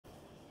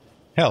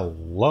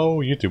Hello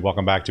YouTube,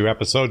 welcome back to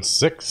episode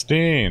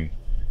 16.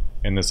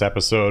 In this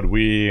episode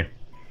we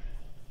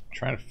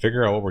trying to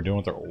figure out what we're doing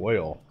with our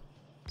oil.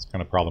 It's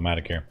kind of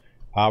problematic here.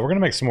 We're gonna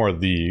make some more of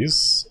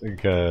these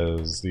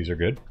because these are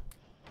good.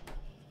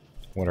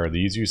 What are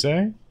these, you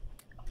say?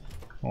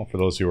 Well, for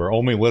those who are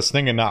only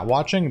listening and not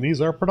watching, these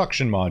are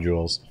production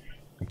modules.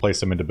 You can place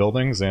them into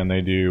buildings and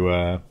they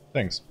do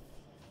things.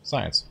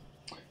 Science.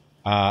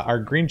 Our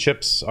green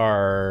chips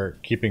are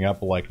keeping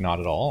up like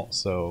not at all,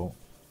 so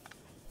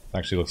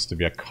actually looks to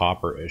be a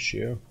copper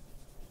issue.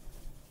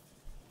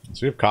 So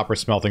we have copper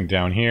smelting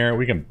down here.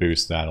 We can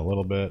boost that a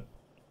little bit.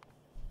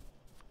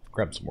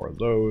 Grab some more of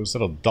those.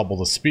 That'll double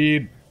the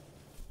speed.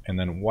 And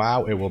then,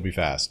 wow, it will be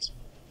fast.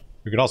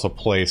 We could also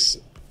place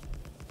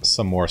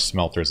some more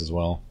smelters as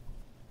well.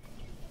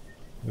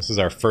 This is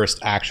our first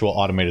actual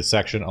automated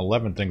section.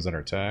 11 things under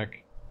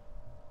attack.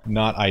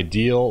 Not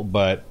ideal,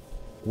 but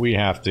we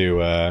have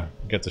to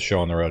get the show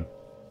on the road.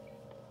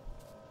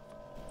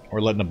 We're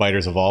letting the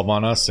biters evolve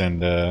on us,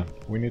 and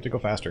we need to go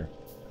faster.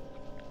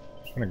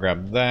 Just gonna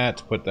grab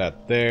that, put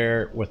that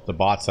there, with the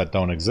bots that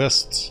don't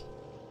exist.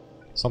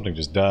 Something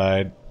just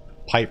died.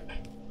 Pipe.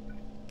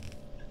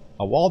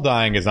 A wall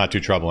dying is not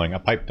too troubling. A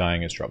pipe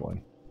dying is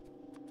troubling.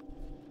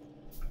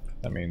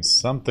 That means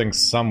something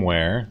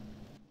somewhere.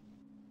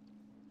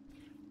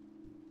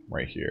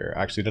 Right here.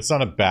 Actually, that's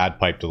not a bad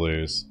pipe to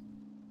lose.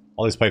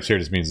 All these pipes here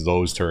just means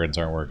those turrets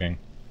aren't working.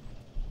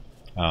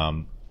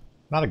 Not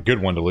a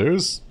good one to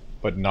lose,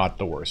 but not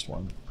the worst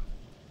one.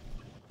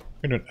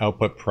 We're going to do an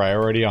output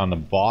priority on the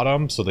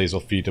bottom, so these will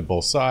feed to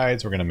both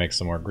sides. We're going to make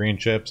some more green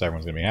chips.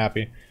 Everyone's going to be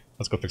happy.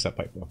 Let's go fix that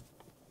pipe, though.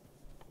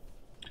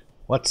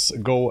 Let's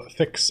go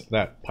fix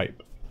that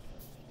pipe.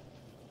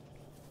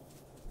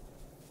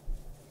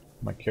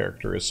 My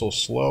character is so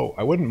slow.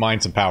 I wouldn't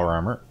mind some power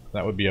armor.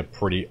 That would be a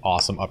pretty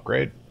awesome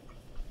upgrade.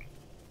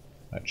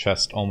 That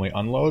chest only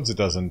unloads. It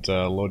doesn't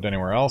load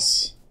anywhere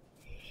else.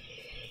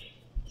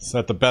 Is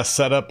that the best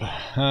setup?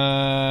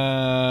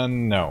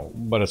 No,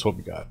 but it's what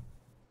we got.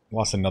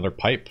 Lost another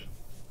pipe.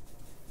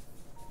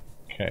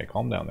 Okay,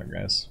 calm down there,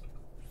 guys.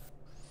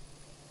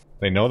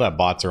 They know that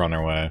bots are on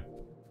their way.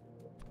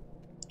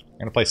 I'm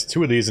gonna place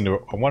two of these into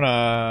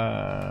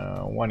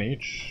one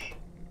each.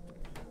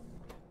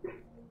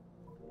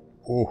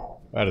 Ooh,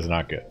 that is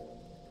not good.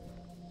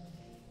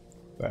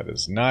 That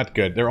is not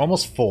good. They're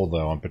almost full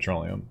though on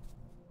petroleum.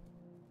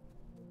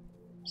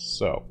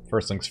 So,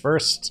 first things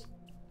first.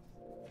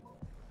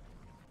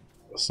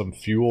 Some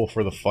fuel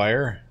for the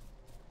fire.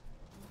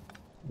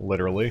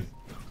 Literally.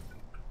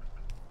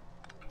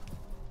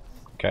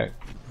 Okay,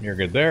 you're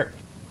good there.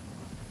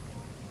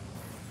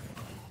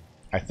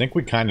 I think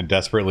we kind of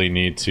desperately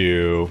need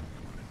to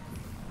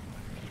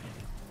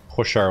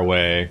push our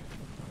way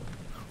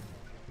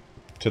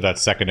to that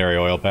secondary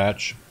oil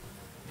patch.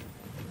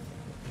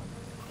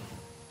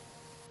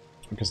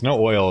 Because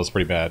no oil is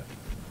pretty bad.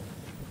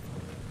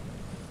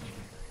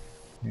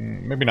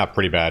 Maybe not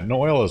pretty bad.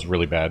 No oil is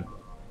really bad.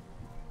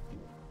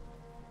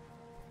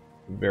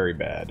 Very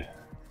bad.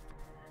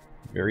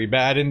 Very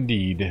bad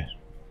indeed.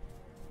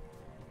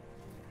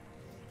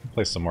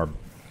 Place some more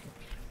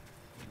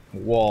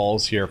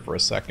walls here for a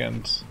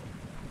second.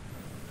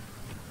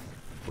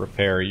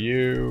 Repair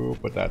you.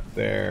 Put that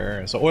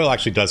there. So oil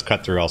actually does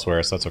cut through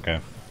elsewhere, so that's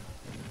okay.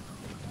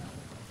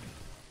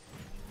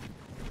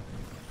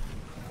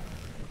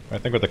 I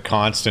think with the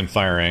constant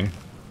firing,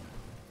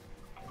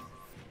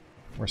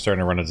 we're starting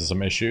to run into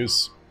some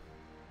issues.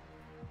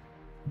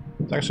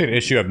 It's actually an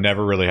issue I've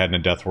never really had in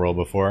a DeathWorld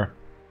before.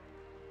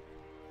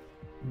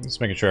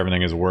 Just making sure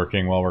everything is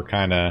working while we're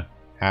kind of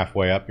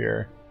halfway up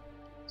here.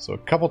 So a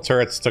couple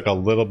turrets took a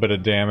little bit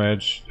of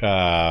damage.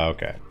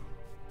 Okay.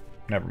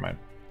 Never mind.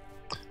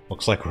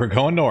 Looks like we're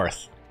going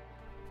north.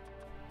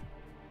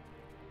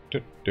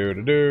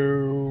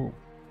 Do-do-do-do.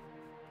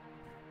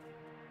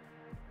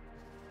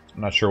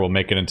 I'm not sure we'll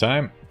make it in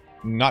time.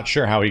 Not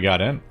sure how he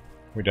got in.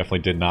 We definitely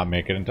did not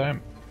make it in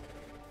time.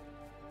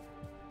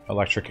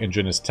 Electric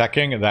engine is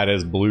teching. That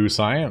is blue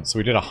science.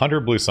 We did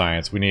 100 blue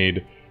science. We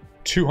need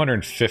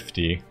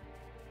 250.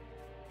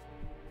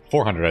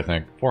 400, I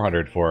think.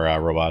 400 for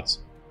robots.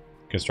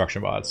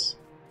 Construction bots.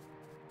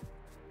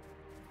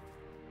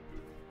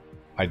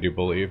 I do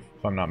believe,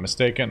 if I'm not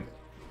mistaken.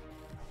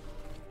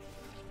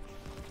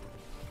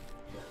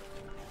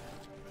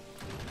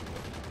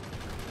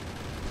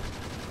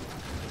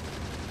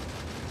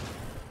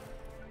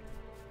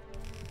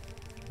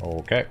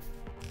 Okay.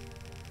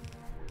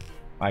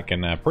 I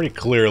can pretty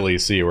clearly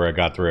see where it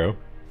got through.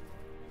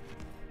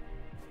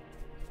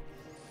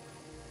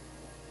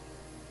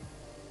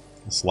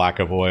 This lack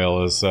of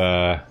oil is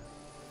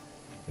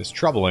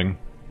troubling.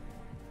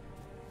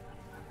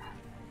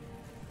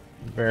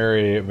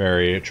 Very,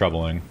 very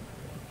troubling.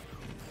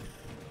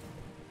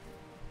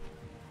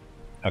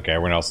 Okay,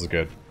 everyone else is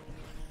good.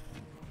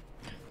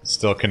 It's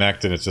still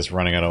connected, it's just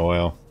running out of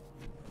oil.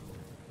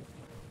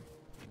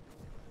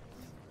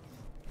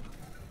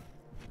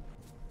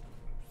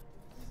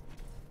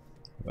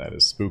 That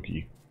is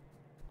spooky.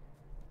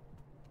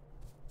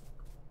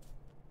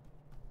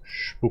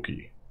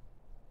 Spooky.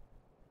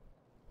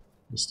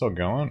 You still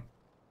going?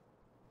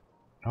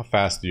 How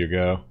fast do you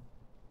go?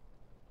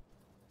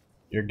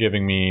 You're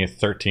giving me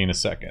 13 a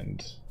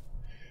second.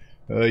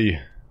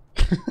 Yeah.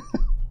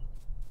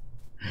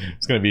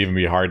 It's going to even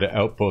be hard to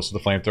outpost the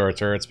flamethrower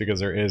turrets because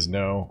there is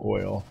no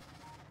oil.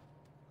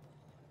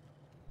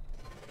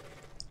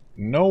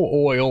 No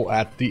oil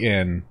at the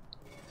inn.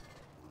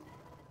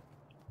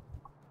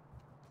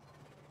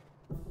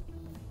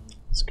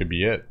 This could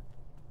be it.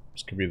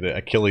 This could be the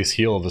Achilles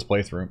heel of this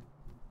playthrough.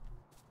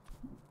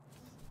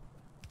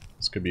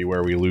 This could be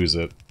where we lose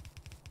it.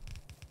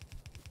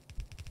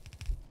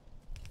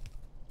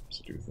 Let's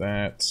do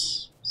that.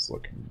 It's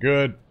looking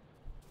good.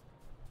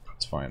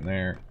 That's fine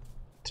there.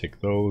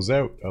 Take those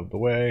out of the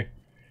way.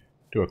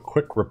 Do a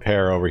quick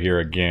repair over here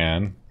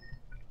again.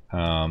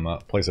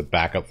 Place a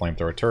backup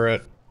flamethrower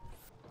turret.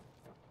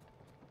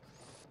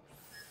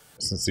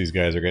 Since these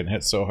guys are getting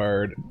hit so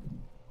hard.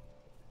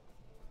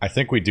 I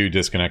think we do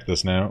disconnect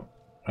this now.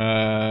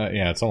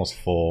 Yeah, it's almost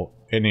full.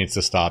 It needs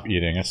to stop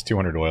eating. That's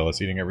 200 oil it's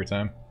eating every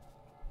time.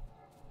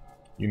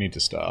 You need to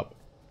stop.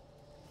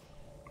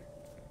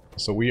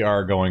 So we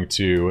are going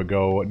to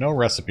go... No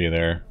recipe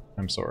there.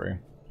 I'm sorry.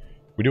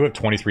 We do have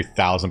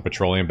 23,000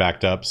 petroleum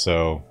backed up,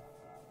 so...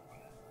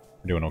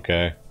 We're doing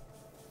okay.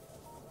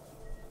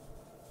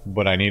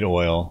 But I need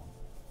oil.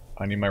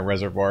 I need my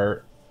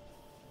reservoir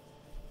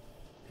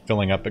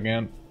filling up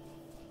again.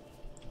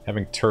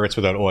 Having turrets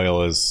without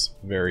oil is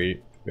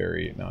very,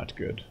 very not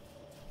good.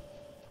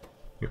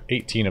 We have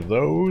 18 of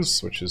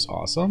those, which is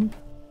awesome.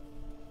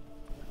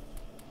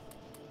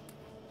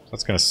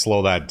 That's going to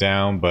slow that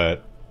down,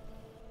 but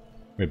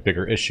we have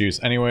bigger issues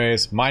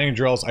anyways. Mining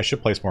drills, I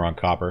should place more on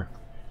copper.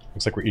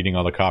 Looks like we're eating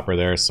all the copper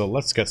there, so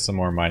let's get some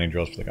more mining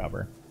drills for the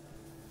copper.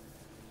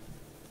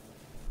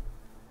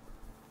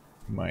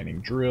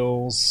 Mining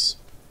drills.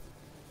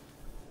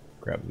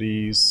 Grab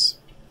these.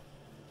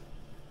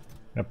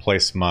 I'm going to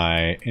place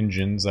my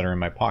engines that are in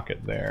my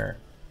pocket there.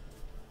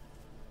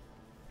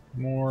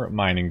 More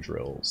mining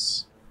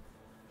drills.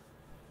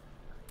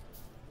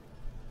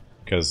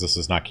 Because this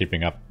is not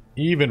keeping up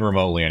even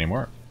remotely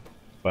anymore.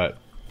 But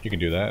you can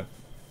do that.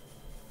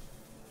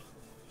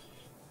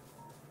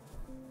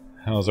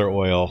 How's our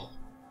oil?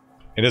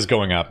 It is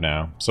going up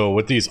now. So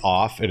with these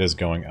off, it is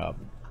going up.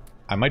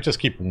 I might just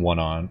keep one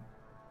on.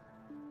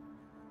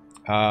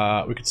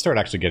 We could start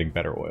actually getting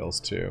better oils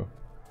too.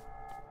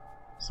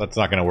 So that's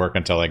not going to work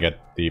until I get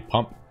the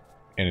pump.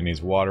 And it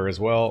needs water as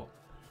well.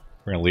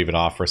 We're going to leave it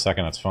off for a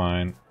second, that's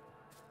fine.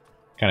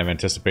 Kind of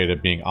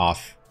anticipated being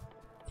off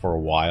for a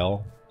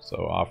while. So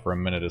off for a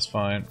minute is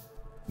fine.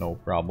 No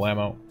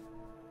problemo.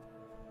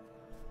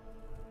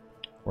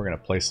 We're going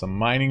to place some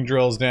mining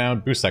drills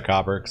down. Boost that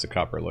copper, because the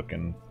copper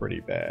looking pretty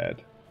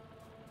bad.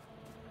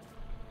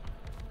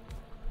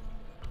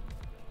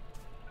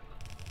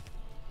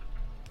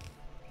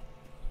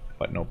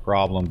 But no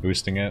problem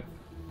boosting it.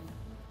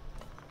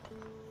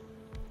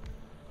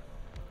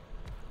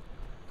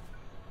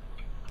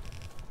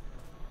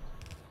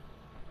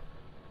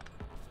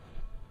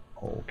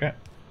 Okay.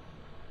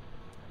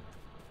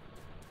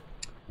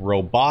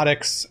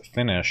 Robotics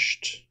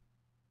finished.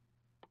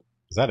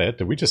 Is that it?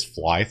 Did we just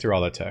fly through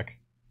all that tech?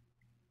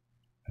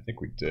 I think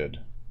we did.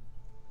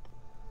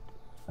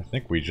 I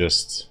think we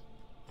just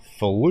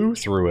flew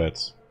through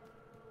it.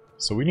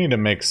 So we need to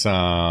make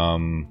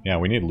some... Yeah,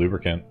 we need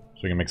lubricant so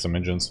we can make some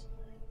engines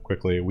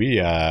quickly.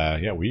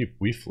 Yeah,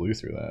 we flew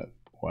through that.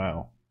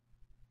 Wow.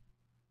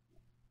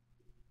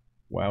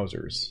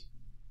 Wowzers.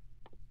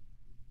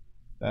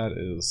 That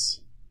is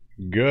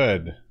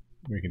good.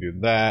 We can do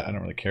that. I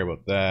don't really care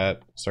about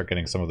that. Start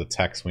getting some of the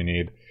techs we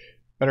need.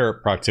 Better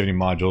productivity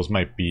modules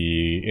might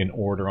be in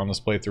order on this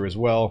playthrough as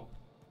well.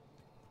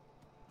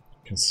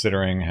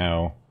 Considering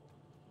how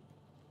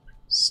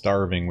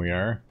starving we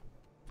are.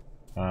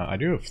 I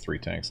do have 3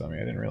 tanks on me.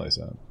 I didn't realize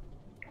that.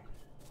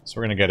 So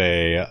we're going to get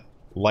a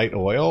light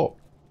oil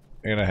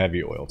and a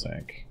heavy oil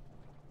tank.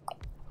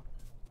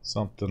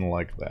 Something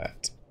like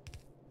that.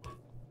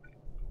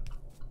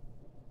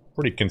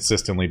 Pretty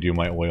consistently do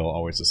my oil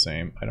always the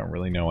same. I don't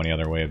really know any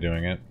other way of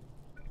doing it.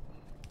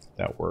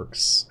 That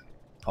works.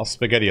 I'll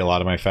spaghetti a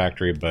lot of my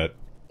factory, but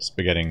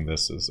spaghetting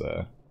this is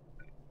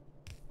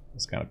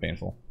it's kind of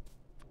painful.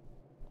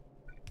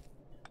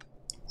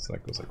 So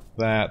that goes like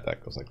that,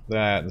 that goes like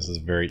that. This is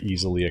very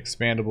easily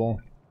expandable.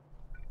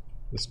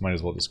 This might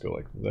as well just go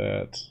like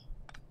that.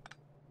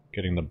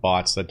 Getting the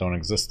bots that don't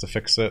exist to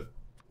fix it.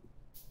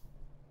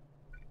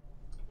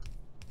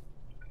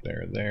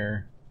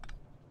 There.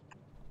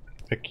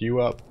 Pick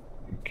you up.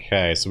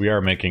 Okay, so we are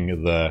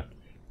making the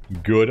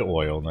good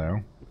oil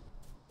now.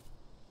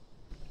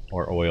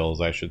 Or oils,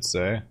 I should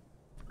say.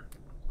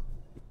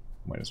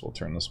 Might as well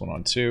turn this one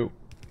on too.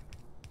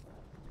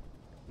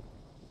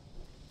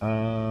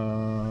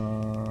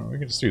 We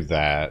can just do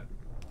that.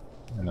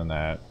 And then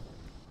that.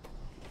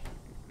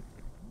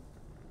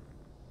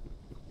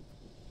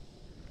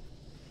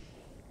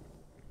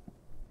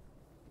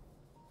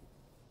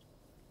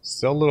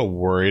 Still a little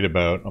worried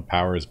about... Oh,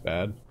 power is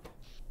bad.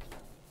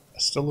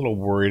 Still a little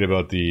worried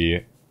about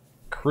the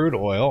crude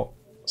oil.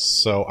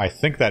 So I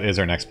think that is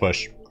our next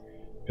push.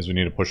 is we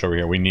need to push over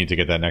here. We need to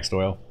get that next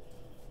oil.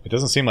 It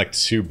doesn't seem like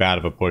too bad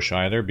of a push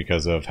either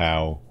because of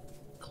how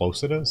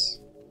close it is.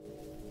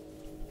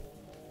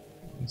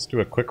 Let's do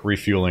a quick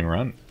refueling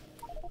run.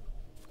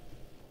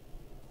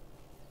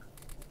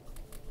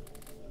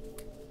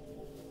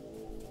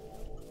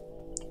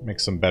 Make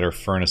some better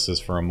furnaces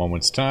for a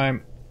moment's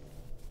time.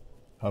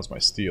 How's my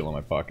steel in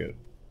my pocket?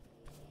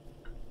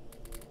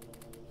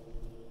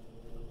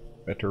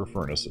 Better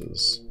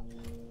furnaces.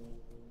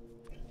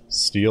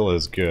 Steel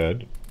is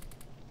good.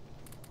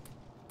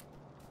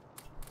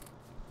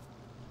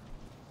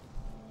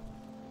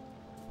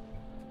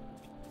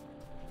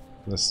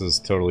 This is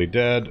totally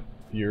dead.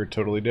 You're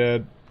totally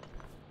dead.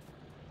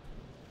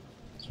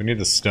 So we need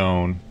the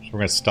stone. So we're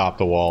going to stop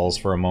the walls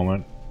for a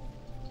moment.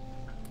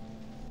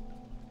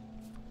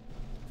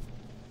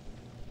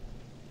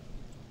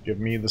 Give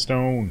me the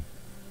stone.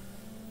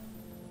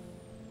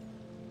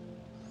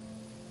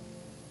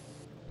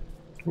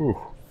 Ooh.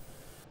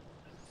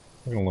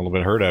 Looking a little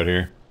bit hurt out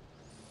here.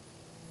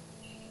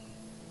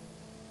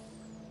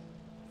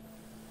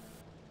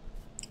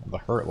 The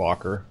hurt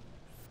locker.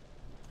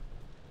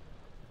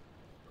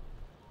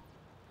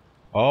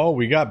 Oh,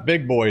 we got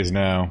big boys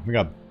now. We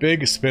got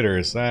big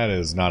spitters. That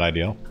is not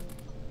ideal.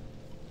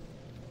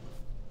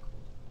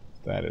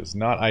 That is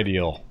not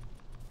ideal.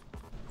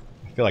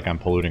 I feel like I'm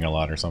polluting a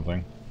lot or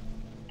something.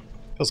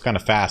 Feels kind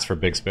of fast for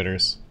big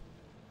spitters.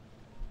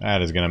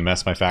 That is going to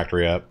mess my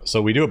factory up.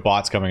 So we do have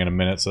bots coming in a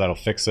minute, so that'll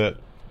fix it.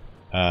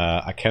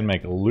 I can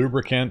make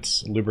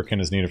lubricant.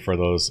 Lubricant is needed for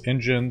those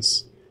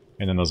engines.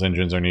 And then those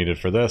engines are needed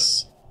for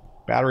this.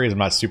 Batteries I'm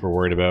not super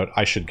worried about.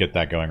 I should get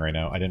that going right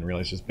now. I didn't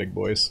realize just big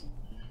boys.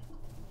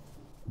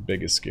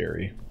 Big is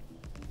scary.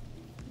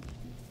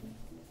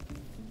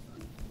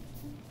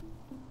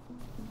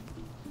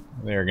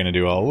 They're going to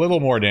do a little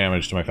more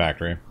damage to my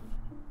factory.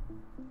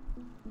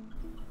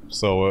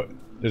 So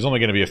there's only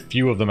going to be a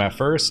few of them at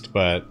first,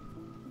 but...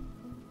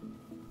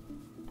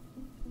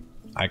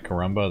 Ay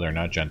caramba, they're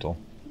not gentle.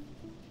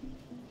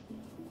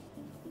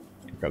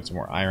 Grab some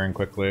more iron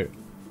quickly.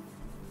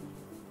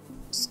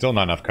 Still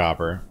not enough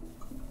copper.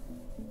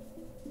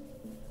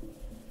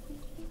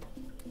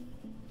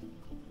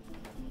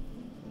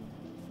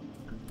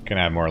 Can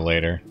add more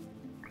later.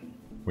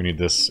 We need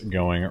this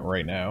going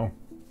right now.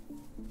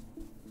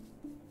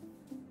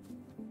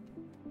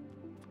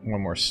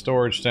 One more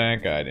storage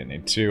tank. I didn't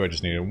need two, I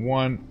just needed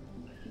one.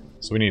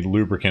 So we need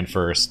lubricant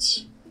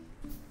first.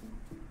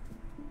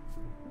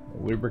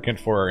 Lubricant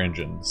for our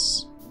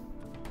engines.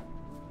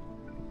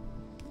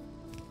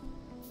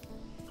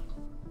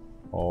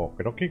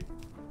 Okie dokie.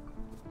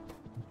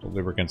 The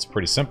lubricant's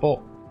pretty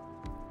simple.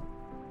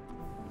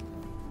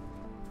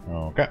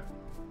 Okay.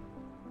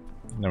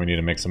 Now we need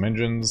to make some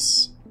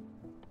engines.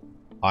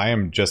 I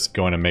am just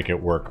going to make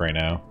it work right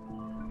now.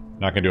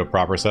 Not going to do a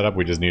proper setup,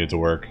 we just need it to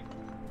work.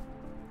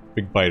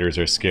 Big biters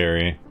are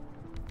scary.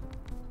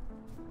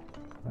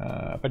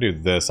 If I do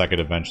this, I could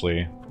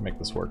eventually make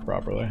this work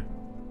properly.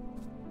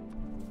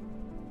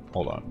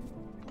 Hold on.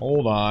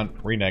 Hold on.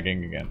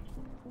 Reneging again.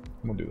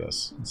 We'll do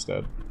this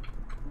instead.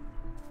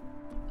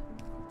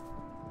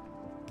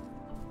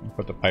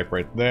 Put the pipe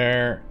right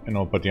there, and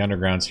we'll put the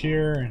undergrounds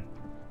here.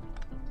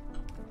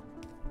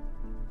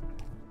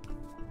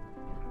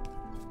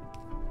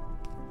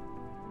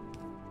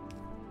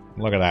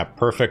 Look at that.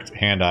 Perfect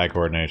hand-eye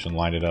coordination.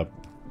 Lined it up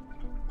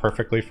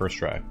perfectly first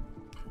try.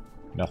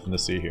 Nothing to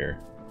see here.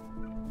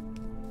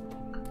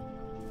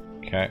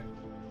 Okay.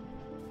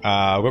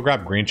 We'll go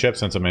grab green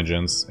chips and some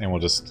engines, and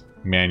we'll just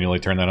manually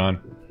turn that on.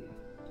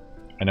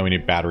 And then we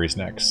need batteries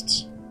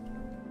next.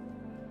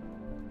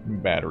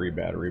 Battery,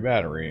 battery,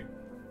 battery.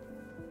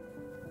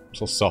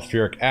 So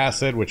sulfuric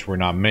acid, which we're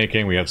not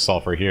making. We have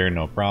sulfur here,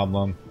 no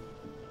problem.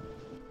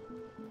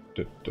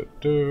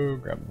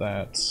 Grab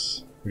that.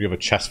 We have a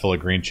chest full of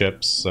green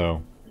chips,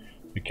 so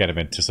we kind of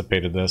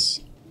anticipated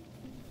this.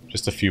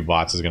 Just a few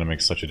bots is going to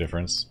make such a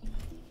difference.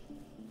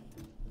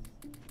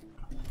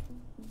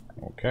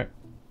 Okay.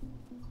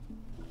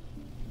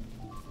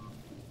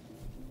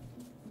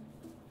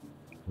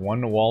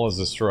 One wall is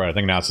destroyed. I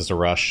think now it's just a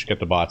rush. Get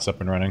the bots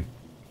up and running.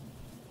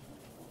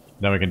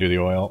 Then we can do the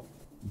oil.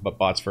 But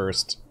bots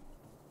first.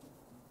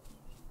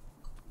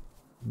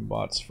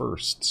 Bots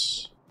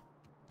first.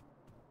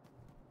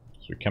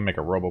 So we can make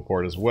a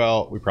roboport as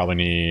well. We probably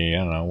need, I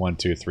don't know, 1,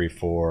 2, 3,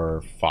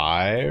 4,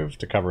 5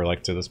 to cover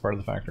like to this part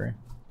of the factory.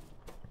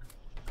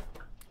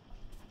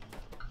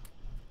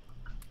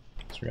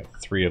 So we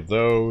got 3 of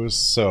those.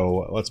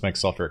 So let's make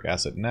sulfuric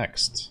acid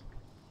next.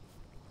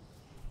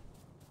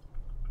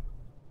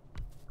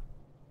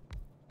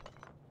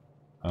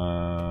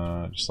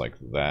 Just like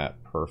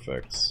that.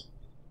 Perfect.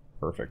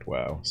 Perfect.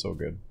 Wow. So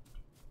good.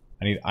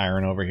 I need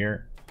iron over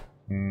here.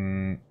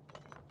 I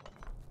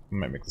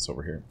might make this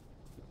over here.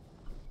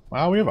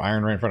 Wow, we have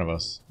iron right in front of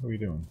us. What are you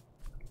doing?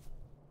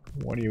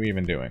 What are you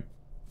even doing?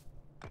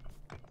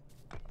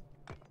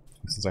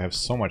 Since I have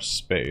so much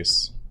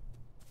space,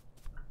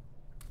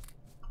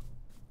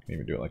 I can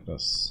even do it like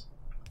this.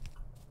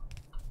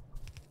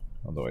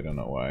 Although I don't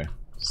know why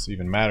this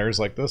even matters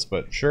like this,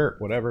 but sure,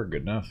 whatever,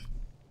 good enough.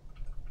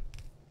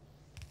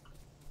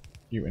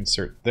 You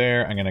insert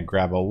there. I'm going to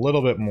grab a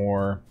little bit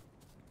more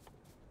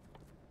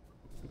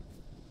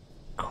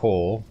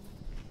coal.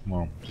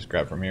 Well, just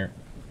grab from here.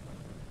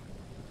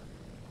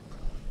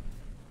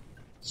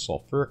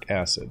 Sulfuric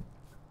acid.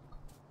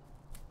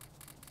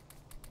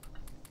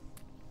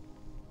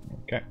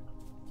 Okay.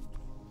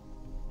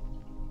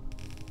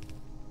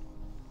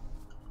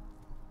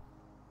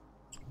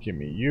 Give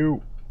me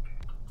you.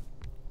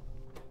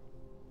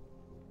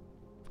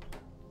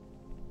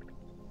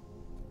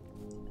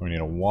 We need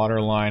a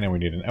water line and we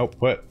need an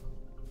output.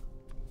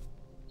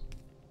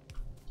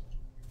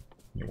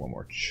 Need one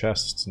more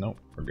chest. Nope,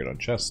 we're good on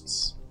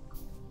chests.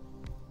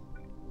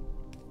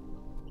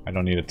 I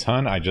don't need a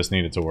ton, I just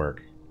need it to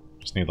work.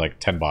 Just need like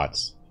 10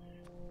 bots.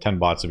 10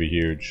 bots would be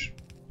huge.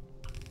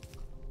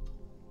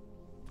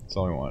 That's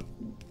all we want.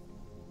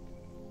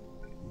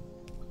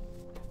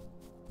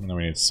 And then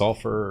we need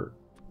sulfur.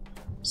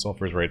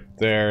 Sulfur's right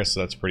there, so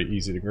that's pretty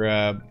easy to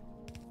grab.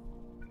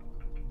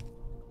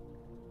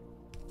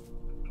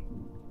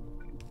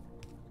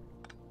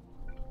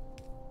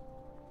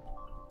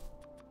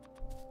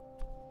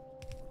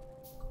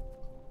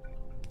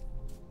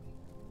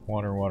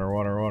 Water, water,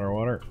 water, water,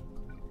 water.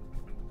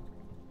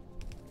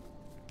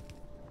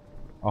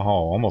 Oh,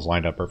 almost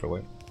lined up perfectly.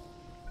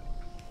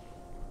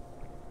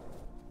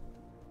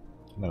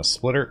 And then a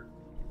splitter.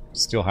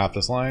 Steal half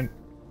this line.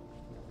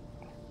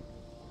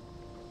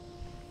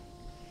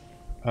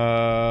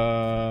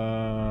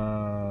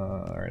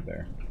 Right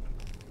there.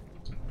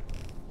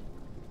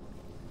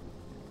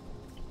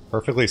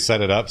 Perfectly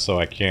set it up so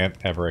I can't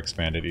ever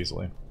expand it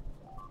easily.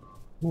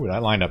 Ooh,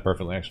 that lined up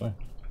perfectly, actually.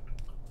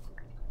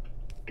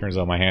 Turns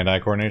out my hand-eye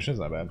coordination is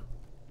not bad.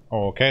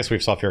 Oh, okay, so we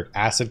have sulfuric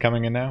acid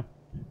coming in now.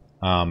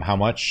 How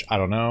much? I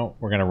don't know.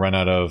 We're gonna run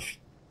out of...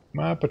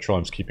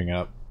 petroleum's keeping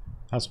up.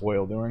 How's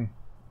oil doing?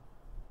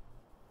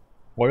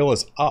 Oil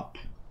is up.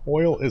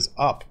 Oil is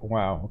up.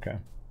 Wow, okay.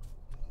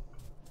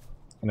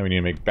 And then we need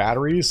to make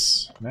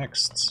batteries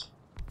next.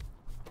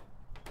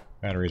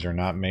 Batteries are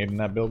not made in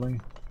that building.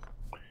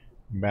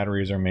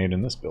 Batteries are made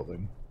in this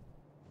building.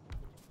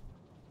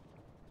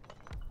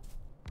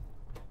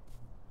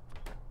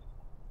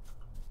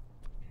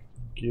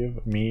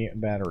 Give me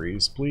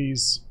batteries,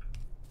 please.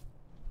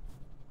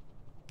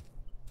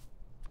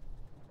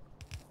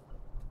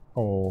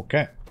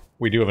 Okay.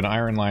 We do have an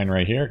iron line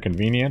right here.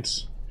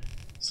 Convenient.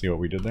 See what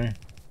we did there?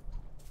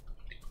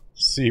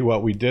 See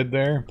what we did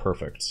there?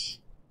 Perfect.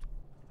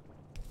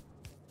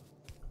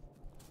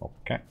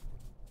 Okay.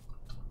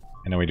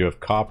 And then we do have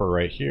copper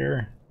right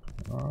here.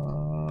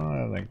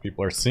 I think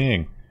people are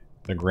seeing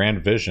the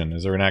grand vision.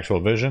 Is there an actual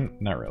vision?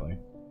 Not really.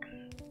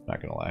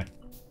 Not gonna lie.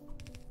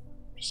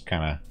 Just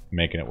kind of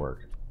making it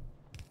work.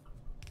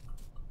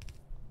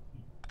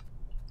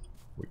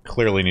 We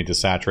clearly need to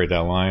saturate that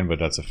line, but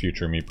that's a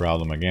future me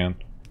problem again.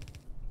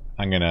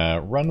 I'm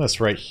gonna run this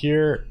right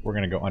here. We're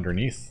gonna go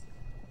underneath.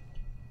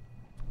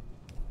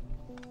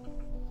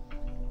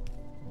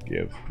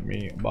 Give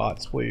me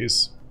bots,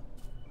 please.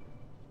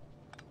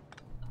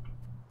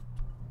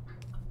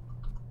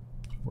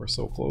 We're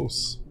so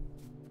close.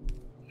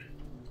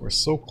 We're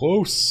so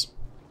close.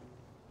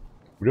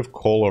 We have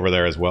coal over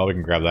there as well. We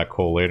can grab that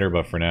coal later,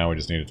 but for now we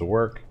just need it to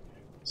work.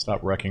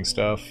 Stop wrecking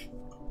stuff.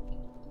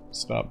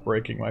 Stop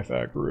breaking my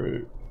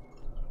factory.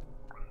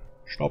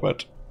 Stop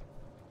it.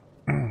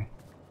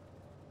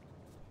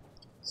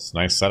 It's a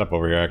nice setup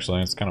over here,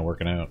 actually. It's kind of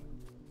working out.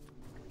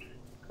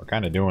 We're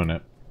kind of doing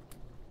it.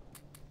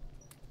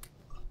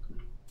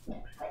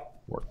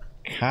 We're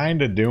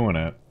kind of doing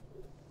it.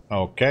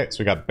 Okay, so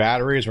we got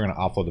batteries. We're going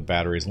to offload the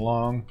batteries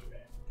along.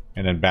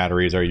 And then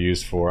batteries are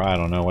used for, I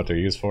don't know what they're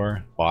used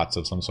for. Bots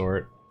of some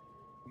sort.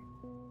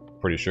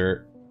 Pretty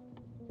sure.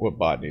 What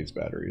bot needs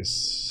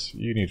batteries?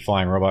 You need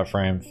flying robot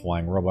frame.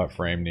 Flying robot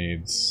frame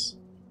needs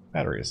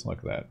batteries. Look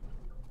at that.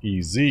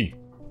 Easy.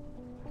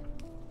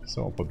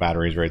 So we'll put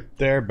batteries right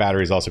there.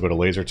 Batteries also go to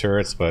laser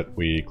turrets, but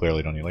we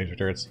clearly don't need laser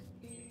turrets.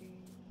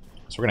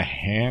 So we're going to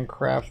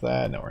handcraft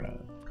that. No, we're not.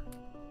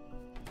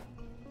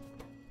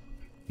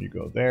 You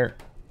go there.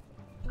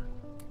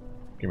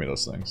 Give me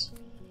those things.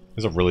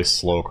 It's a really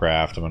slow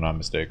craft, if I'm not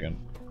mistaken.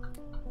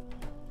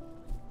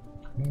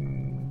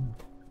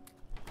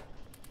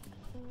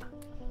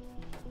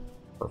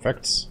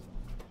 Perfect.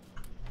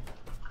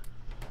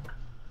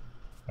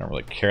 I don't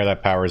really care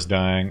that power's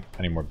dying.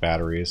 I need more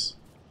batteries.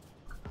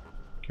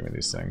 Give me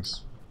these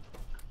things.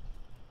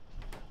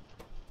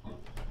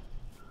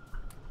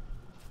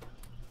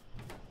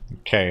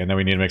 Okay, and then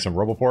we need to make some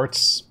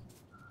roboports.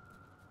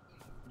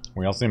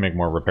 We also need to make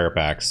more repair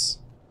packs.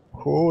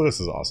 Oh, this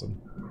is awesome.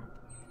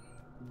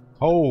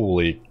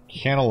 Holy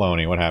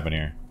cannelloni, what happened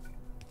here?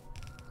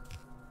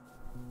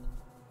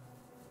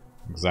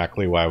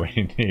 Exactly why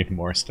we need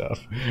more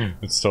stuff.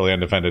 It's totally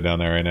undefended down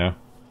there right now.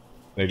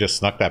 They just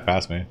snuck that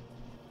past me.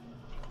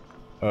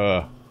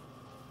 How?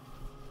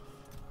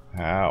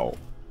 How?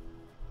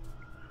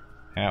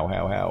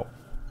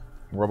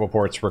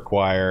 Roboports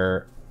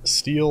require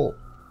steel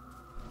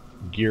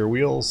gear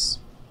wheels.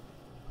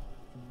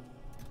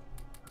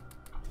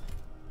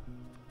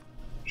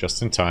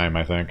 Just in time,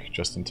 I think.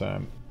 Just in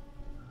time.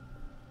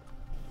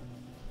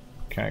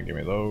 Okay, give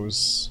me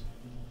those.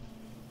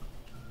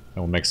 And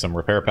we'll make some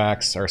repair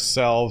packs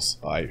ourselves.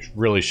 I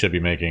really should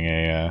be making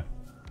a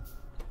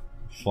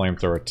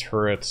flamethrower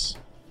turret.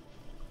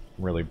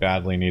 Really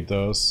badly need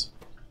those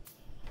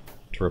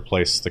to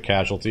replace the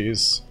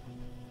casualties.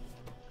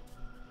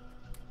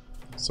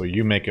 So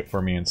you make it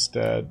for me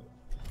instead.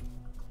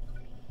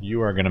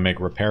 You are going to make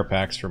repair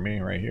packs for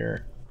me right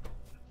here.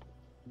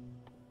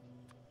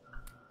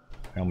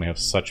 I only have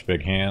such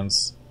big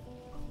hands.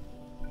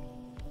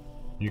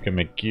 You can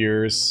make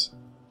gears.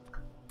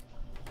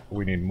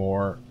 We need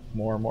more.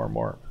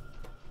 More.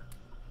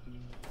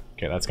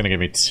 Okay, that's going to give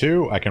me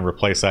 2. I can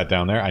replace that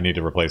down there. I need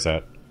to replace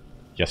that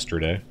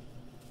yesterday.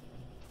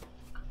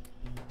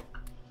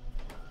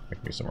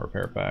 Make me some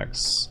repair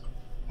packs.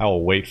 I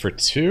will wait for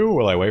 2.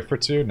 Will I wait for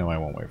 2? No, I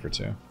won't wait for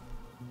 2. I'm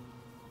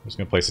just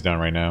going to place it down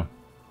right now.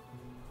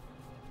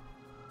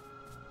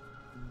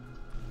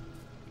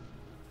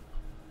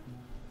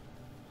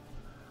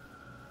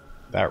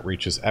 That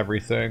reaches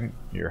everything.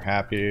 You're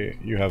happy.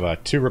 You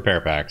have 2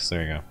 repair packs.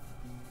 There you go.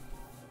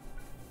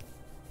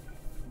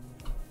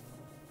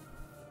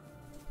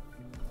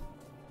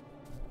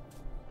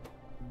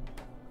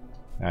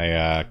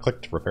 I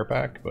clicked repair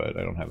pack, but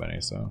I don't have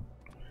any, so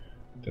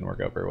it didn't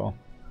work out very well.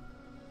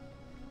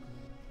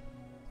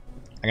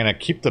 I'm going to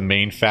keep the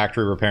main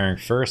factory repairing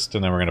first,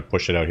 and then we're going to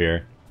push it out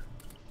here.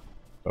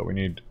 But we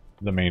need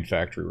the main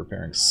factory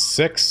repairing.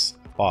 6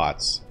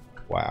 bots.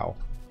 Wow.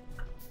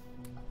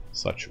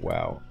 Such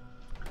wow.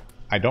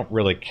 I don't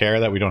really care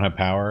that we don't have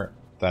power.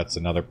 That's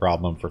another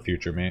problem for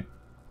future me.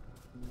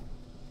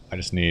 I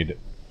just need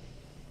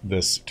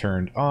this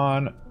turned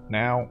on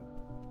now.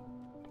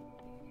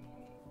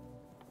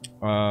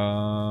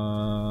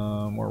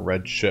 More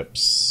red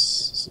chips.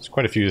 So there's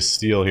quite a few to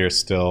steal here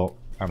still.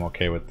 I'm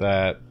okay with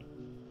that.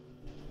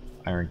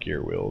 Iron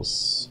gear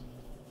wheels.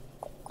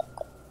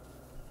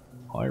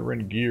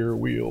 Iron gear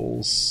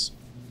wheels.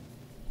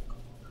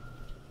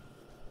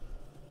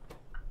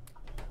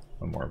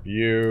 One more of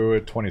you.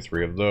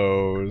 23 of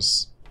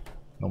those.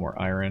 No more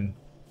iron.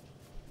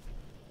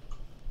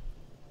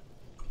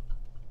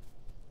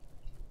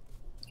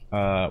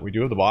 We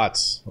do have the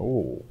bots.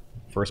 Oh,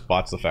 first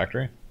bots to the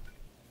factory.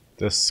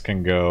 This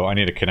can go... I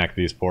need to connect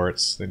these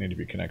ports. They need to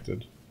be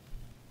connected.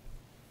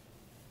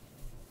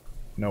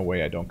 No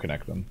way I don't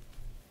connect them.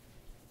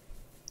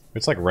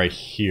 It's like right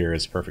here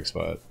is perfect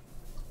spot.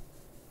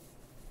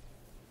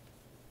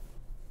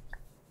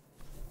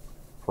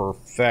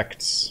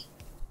 Perfect.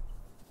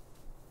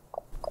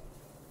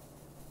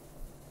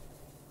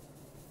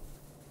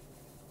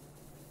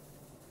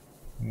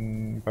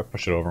 If I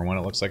push it over one,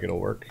 it looks like it'll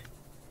work.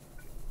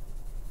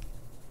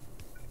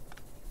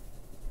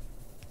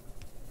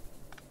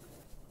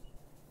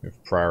 We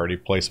have priority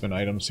placement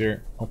items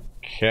here.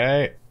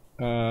 Okay.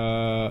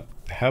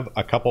 Have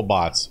a couple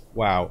bots.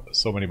 Wow,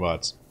 so many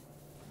bots.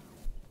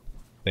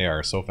 They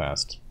are so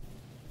fast.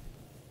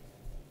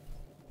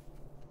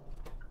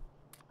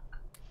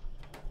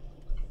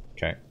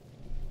 Okay.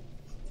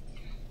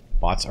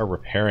 Bots are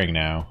repairing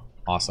now.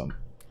 Awesome.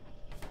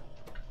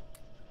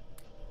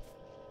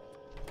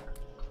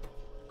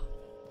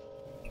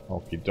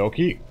 Okie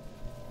dokie.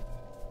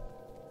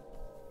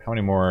 How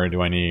many more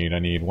do I need? I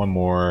need one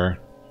more.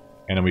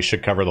 And then we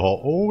should cover the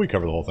whole... Oh, we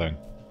cover the whole thing.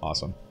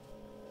 Awesome.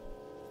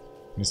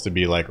 Needs to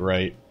be like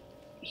right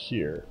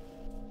here.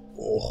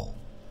 Oh,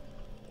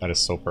 that is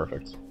so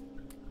perfect.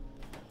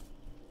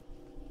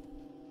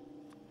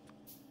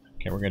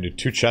 Okay, we're going to do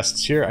 2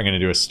 chests here. I'm going to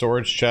do a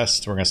storage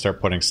chest. We're going to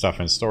start putting stuff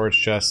in storage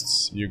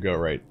chests. You go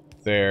right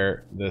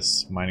there.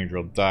 This mining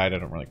drill died. I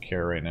don't really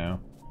care right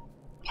now.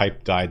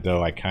 Pipe died,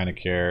 though. I kind of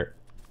care.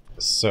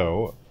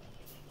 So,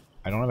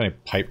 I don't have any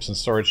pipes in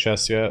storage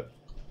chests yet.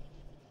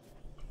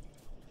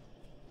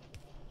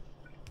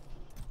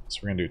 So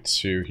we're going to do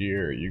 2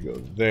 here. You go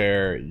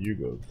there. You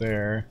go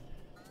there.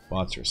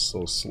 Bots are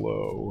so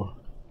slow.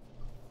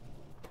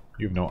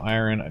 You have no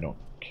iron. I don't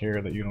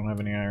care that you don't have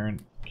any iron.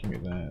 Give me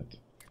that.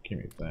 Give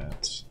me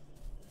that.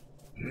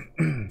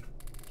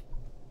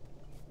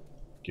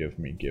 Give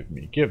me, give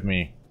me, give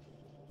me.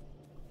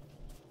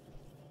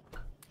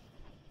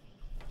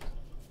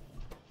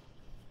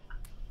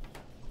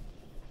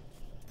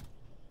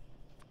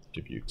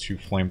 Give you 2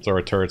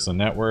 flamethrower turrets in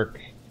the network.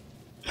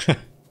 I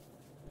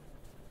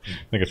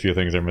think a few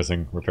things are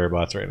missing repair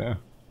bots right now.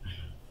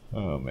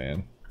 Oh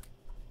man.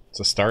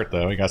 It's a start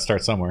though, you gotta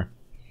start somewhere.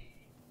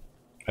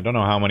 I don't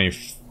know how many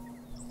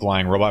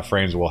flying robot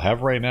frames we'll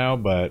have right now,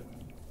 but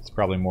it's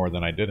probably more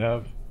than I did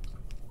have.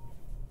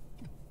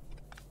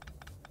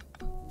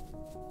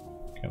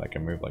 Okay, I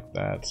can move like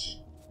that.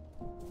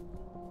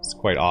 It's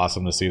quite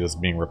awesome to see this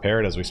being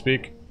repaired as we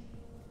speak.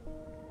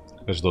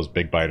 There's those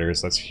big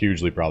biters, that's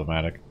hugely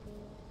problematic.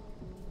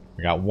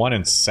 We got 1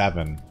 in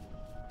 7.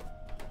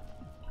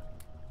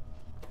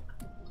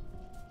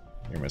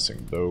 You're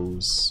missing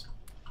those.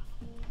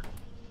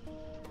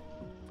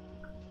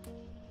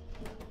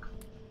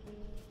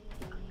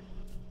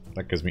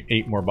 That gives me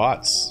 8 more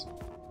bots.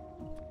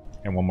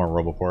 And 1 more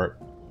roboport.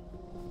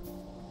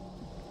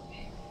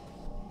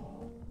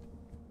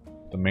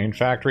 The main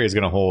factory is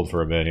going to hold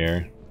for a bit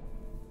here.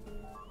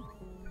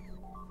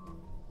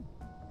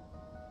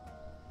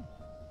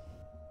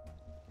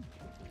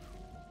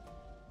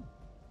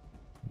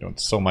 Don't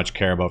so much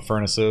care about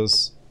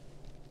furnaces.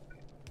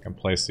 I can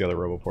place the other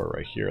roboport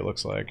right here, it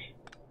looks like.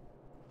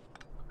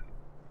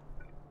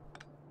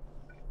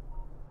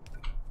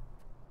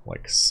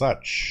 Like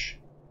such.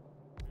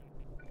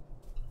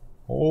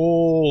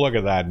 Oh, look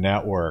at that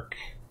network.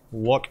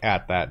 Look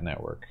at that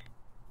network.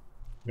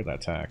 Look at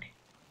that tack.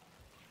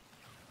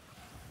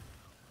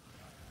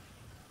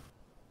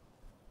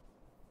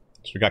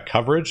 So we got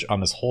coverage on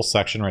this whole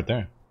section right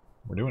there.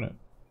 We're doing it.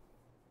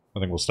 I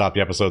think we'll stop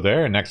the episode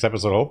there. Next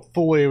episode,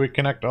 hopefully we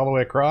connect all the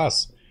way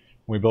across.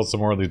 We build some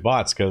more of these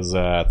bots, because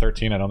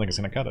 13 I don't think is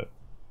going to cut it.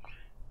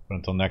 But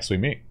until next we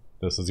meet,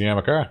 this is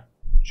Yamakara.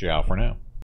 Ciao for now.